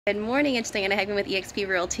Good morning, it's Diana Hegman with eXp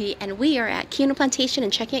Realty, and we are at Kiahuna Plantation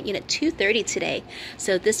and checking out unit 230 today.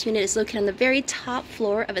 So this unit is located on the very top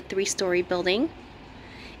floor of a 3-story building.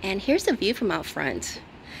 And here's the view from out front.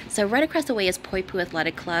 So right across the way is Poipu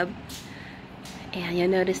Athletic Club. And you'll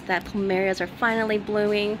notice that plumerias are finally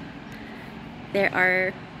blooming. There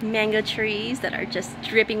are mango trees that are just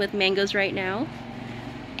dripping with mangoes right now.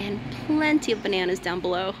 And plenty of bananas down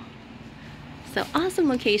below. So awesome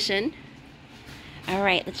location. All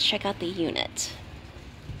right, let's check out the unit.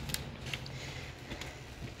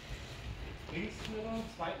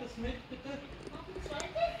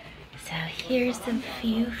 So here's the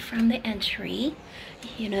view from the entry.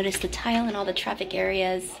 You notice the tile in all the traffic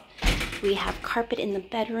areas. We have carpet in the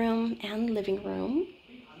bedroom and living room.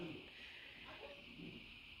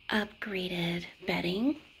 Upgraded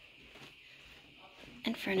bedding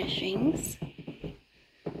and furnishings.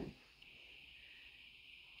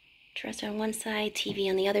 Dresser on one side, TV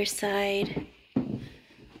on the other side.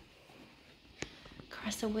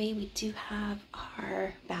 Across the way we do have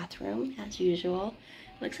our bathroom as usual.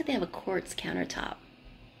 It looks like they have a quartz countertop.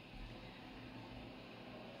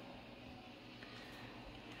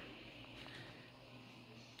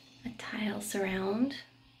 A tile surround.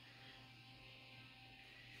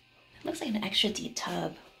 It looks like an extra deep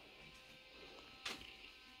tub.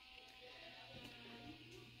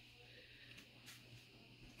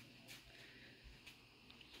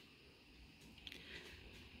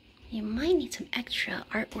 You might need some extra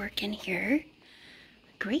artwork in here.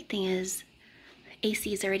 The great thing is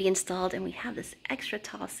AC is already installed and we have this extra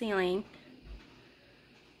tall ceiling.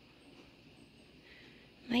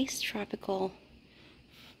 Nice tropical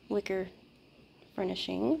wicker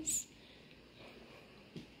furnishings.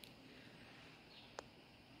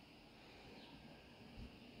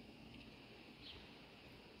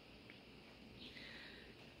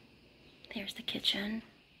 There's the kitchen.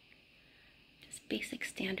 Basic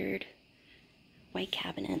standard white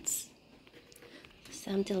cabinets,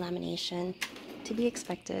 some delamination to be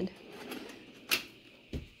expected.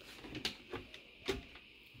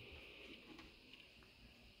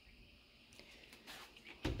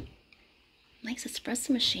 Nice espresso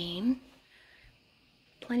machine,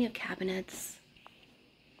 plenty of cabinets,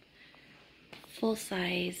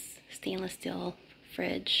 full-size stainless steel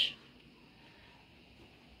fridge.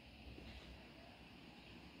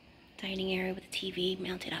 Dining area with a TV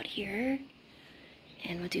mounted out here.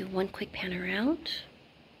 And we'll do one quick pan around.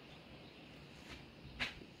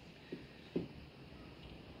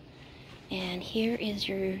 And here is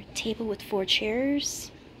your table with 4 chairs.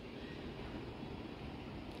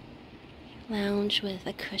 Lounge with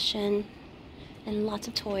a cushion and lots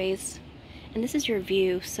of toys. And this is your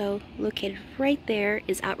view. So located right there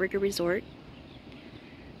is Outrigger Resort.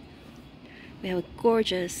 We have a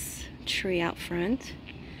gorgeous tree out front.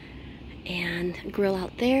 And grill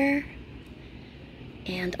out there,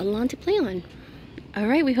 and a lawn to play on. All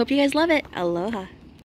right, we hope you guys love it. Aloha.